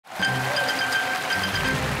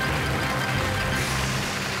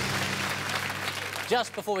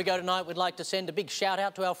Just before we go tonight, we'd like to send a big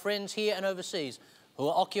shout-out to our friends here and overseas who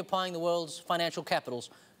are occupying the world's financial capitals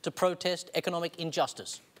to protest economic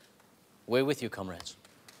injustice. We're with you, comrades.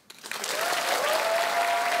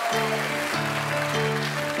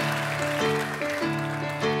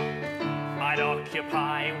 I'd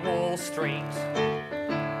occupy Wall Street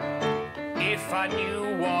if I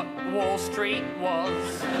knew what Wall Street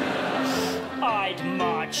was. I'd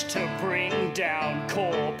march to bring down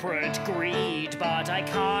corporate greed, but I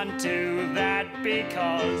can't do that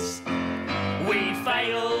because we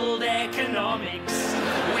failed economics.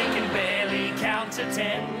 We can barely count to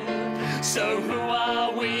 10. So who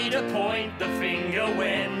are we to point the finger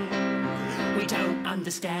when we don't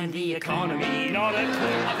understand the economy? Not a clue.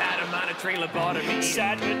 I've had a monetary lobotomy.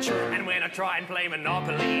 Sad but true. And when I try and play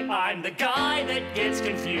Monopoly, I'm the guy that gets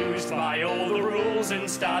confused by all the rules and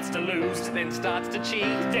starts to lose, then starts to cheat,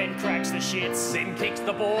 Then cracks the shits. then kicks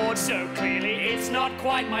the board. So clearly it's not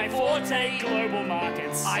quite my forte. Global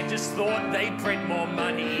markets. I just thought they'd print more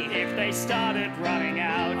money. If they started running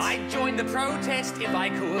out, I'd join the protest if I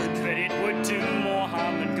could, but it would do more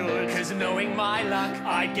harm than good. cause knowing my luck,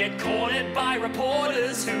 I'd get cornered by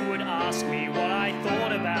reporters who would ask me what I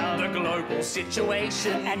thought about the global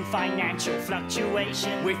situation and financial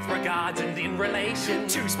fluctuation with regards and in relation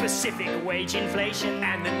to specific wage inflation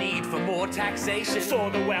and the need for more taxation for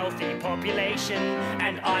the wealthy population.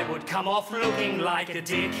 and I would come off looking like a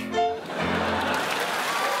dick.